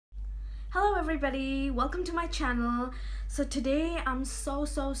Hello everybody, welcome to my channel. So today I'm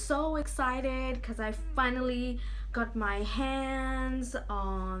so excited because I finally got my hands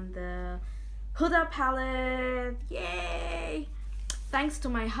on the Huda palette. Yay! Thanks to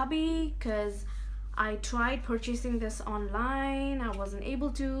my hubby, because I tried purchasing this online, I wasn't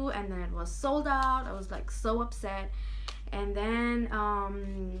able to, and then it was sold out. I was like so upset. And then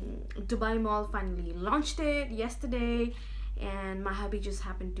Dubai Mall finally launched it yesterday, and my hubby just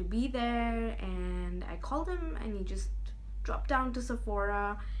happened to be there, and I called him and he just dropped down to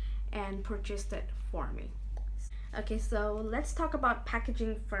Sephora and purchased it for me. Okay, so let's talk about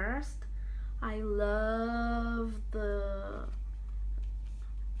packaging first. I love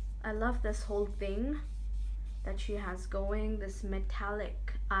this whole thing that she has going, this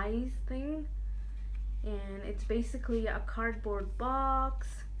metallic eyes thing, and it's basically a cardboard box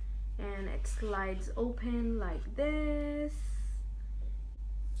and it slides open like this.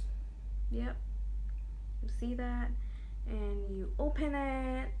 Yep, you see that, and you open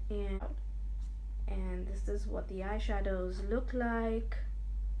it, and this is what the eyeshadows look like.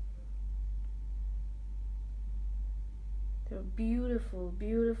 They're beautiful,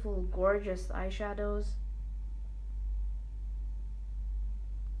 gorgeous eyeshadows.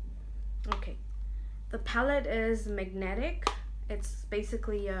 Okay, the palette is magnetic. It's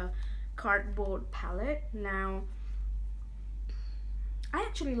basically a cardboard palette. Now, I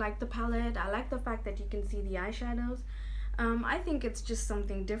actually like the palette. I like the fact that you can see the eyeshadows. I think it's just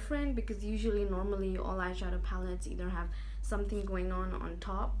something different, because normally all eyeshadow palettes either have something going on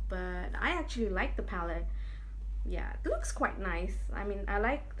top, but I actually like the palette. Yeah, it looks quite nice. I mean, I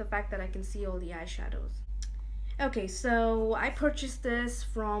like the fact that I can see all the eyeshadows. Okay, so I purchased this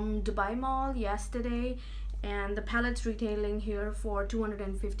from Dubai Mall yesterday, and the palette's retailing here for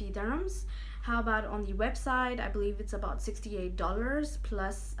 250 dirhams. How about on the website? I believe it's about $68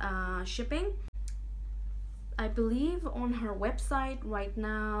 plus shipping. I believe on her website right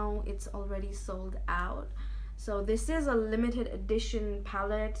now it's already sold out. So this is a limited edition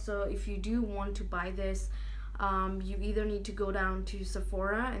palette, so if you do want to buy this, you either need to go down to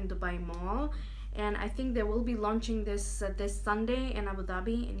Sephora in Dubai Mall, and I think they will be launching this this Sunday in Abu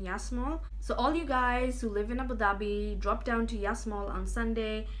Dhabi in Yas Mall. So all you guys who live in Abu Dhabi, drop down to Yas Mall on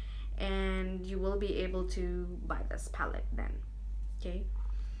Sunday and you will be able to buy this palette then. Okay,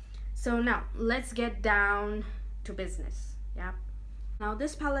 so now let's get down to business. Yeah, now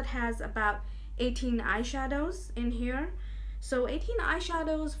this palette has about 18 eyeshadows in here. So 18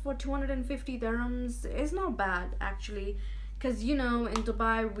 eyeshadows for 250 dirhams is not bad actually, because in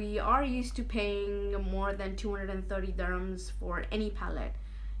Dubai we are used to paying more than 230 dirhams for any palette,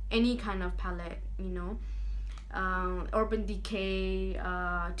 any kind of palette, Urban Decay,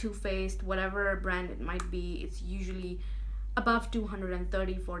 Too Faced, whatever brand it might be, it's usually above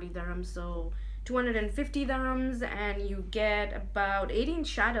 240 dirhams. So 250 dirhams and you get about 18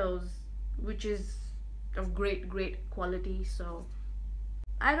 shadows, which is of great quality. So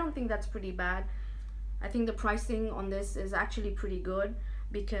I don't think that's pretty bad. I think the pricing on this is actually pretty good,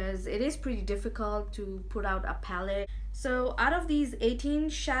 because it is pretty difficult to put out a palette. So out of these 18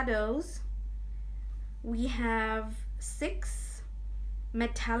 shadows, we have 6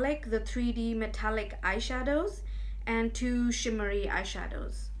 metallic, the 3D metallic eyeshadows, and 2 shimmery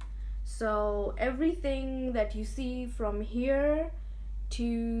eyeshadows. So everything that you see from here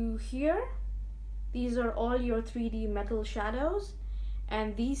to here, these are all your 3D metal shadows,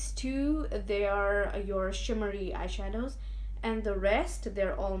 and these 2, they are your shimmery eyeshadows, and the rest,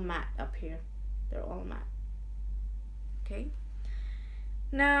 they're all matte up here. They're all matte. Okay,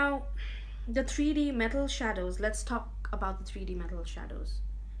 now the 3D metal shadows, let's talk about the 3D metal shadows.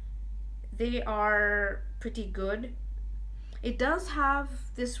 They are pretty good. It does have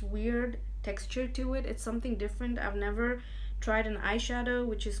this weird texture to it. It's something different. I've never tried an eyeshadow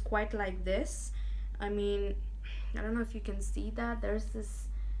which is quite like this. I mean, I don't know if you can see that. There's this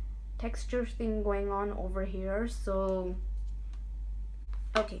texture thing going on over here. So,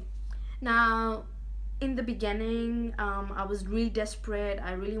 okay. Now, in the beginning, I was really desperate.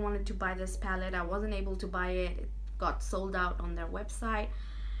 I really wanted to buy this palette. I wasn't able to buy it. It got sold out on their website.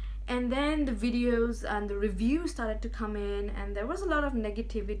 And then the videos and the reviews started to come in, and there was a lot of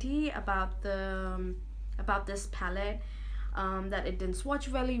negativity about this palette. That it didn't swatch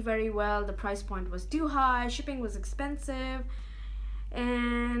very well, the price point was too high, shipping was expensive,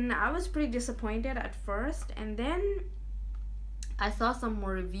 and I was pretty disappointed at first. And then I saw some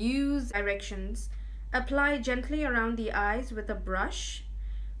more reviews. Directions: apply gently around the eyes with a brush.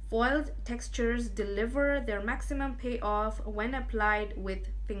 Foiled textures deliver their maximum payoff when applied with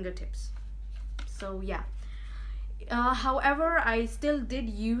fingertips. So yeah, However, I still did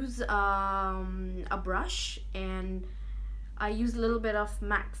use a brush, and I used a little bit of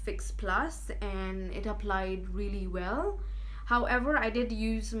MAC Fix Plus and it applied really well. However, I did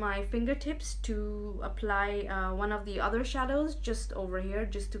use my fingertips to apply one of the other shadows just over here,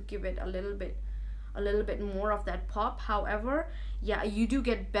 just to give it a little bit more of that pop. However, yeah, you do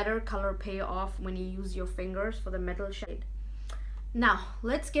get better color payoff when you use your fingers for the metal shade. Now,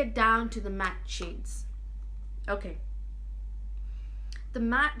 let's get down to the matte shades. Okay. The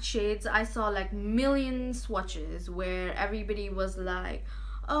matte shades, I saw like million swatches where everybody was like,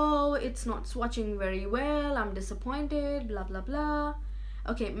 oh, it's not swatching very well, I'm disappointed, blah blah blah.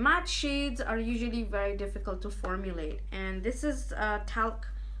 Okay, matte shades are usually very difficult to formulate, and this is talc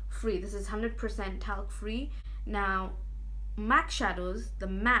free. This is 100% talc free. Now, MAC shadows, the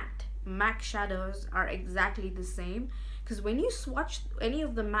matte MAC shadows are exactly the same, because when you swatch any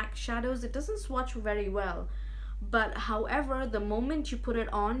of the MAC shadows, it doesn't swatch very well. But however, the moment you put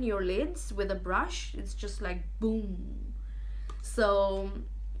it on your lids with a brush, it's just like boom. So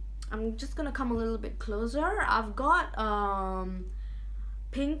I'm just gonna come a little bit closer. I've got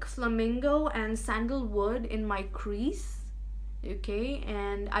pink flamingo and sandalwood in my crease. Okay,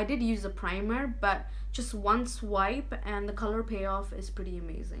 and I did use a primer, but just one swipe and the color payoff is pretty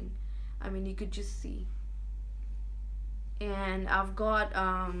amazing. I mean, you could just see. And I've got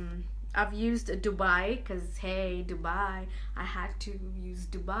I've used Dubai, because hey, Dubai, I had to use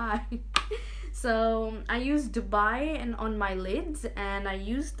Dubai. So I used Dubai and on my lids, and I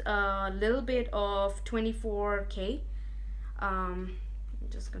used a little bit of 24K. I'm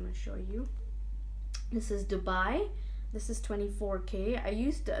just gonna show you. This is Dubai. This is 24K. I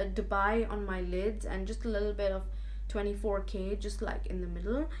used Dubai on my lids and just a little bit of 24K, just like in the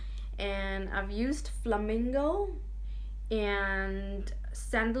middle. And I've used flamingo and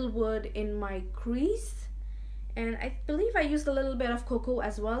sandalwood in my crease, and I believe I used a little bit of cocoa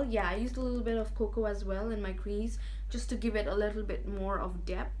as well. Yeah, I used a little bit of cocoa as well in my crease, just to give it a little bit more of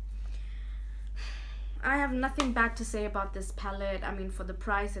depth. I have nothing bad to say about this palette. I mean, for the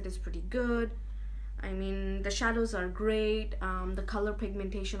price, it is pretty good. I mean, the shadows are great. The color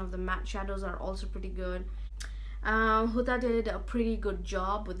pigmentation of the matte shadows are also pretty good. Huda did a pretty good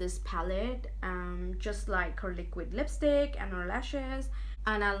job with this palette, just like her liquid lipstick and her lashes.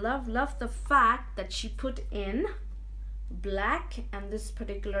 And I love the fact that she put in black and this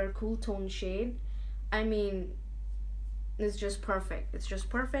particular cool tone shade. I mean, it's just perfect. It's just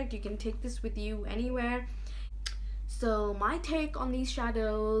perfect. You can take this with you anywhere. So my take on these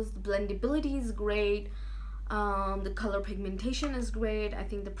shadows, the blendability is great, the color pigmentation is great. I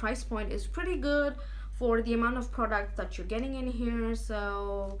think the price point is pretty good for the amount of product that you're getting in here.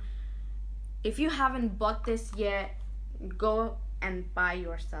 So if you haven't bought this yet, go and buy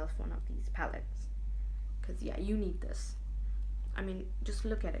yourself one of these palettes, because yeah, you need this. I mean, just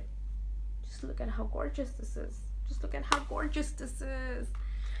look at it. Just look at how gorgeous this is. Just look at how gorgeous this is.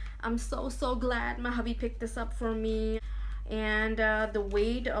 I'm so glad my hubby picked this up for me. And the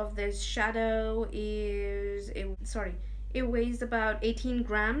weight of this shadow is, it weighs about 18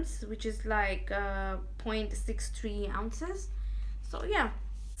 grams, which is like 0.63 ounces. So yeah.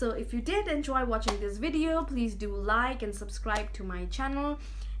 So if you did enjoy watching this video, please do like and subscribe to my channel.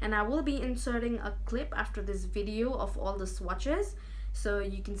 And I will be inserting a clip after this video of all the swatches, so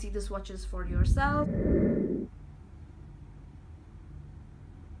you can see the swatches for yourself.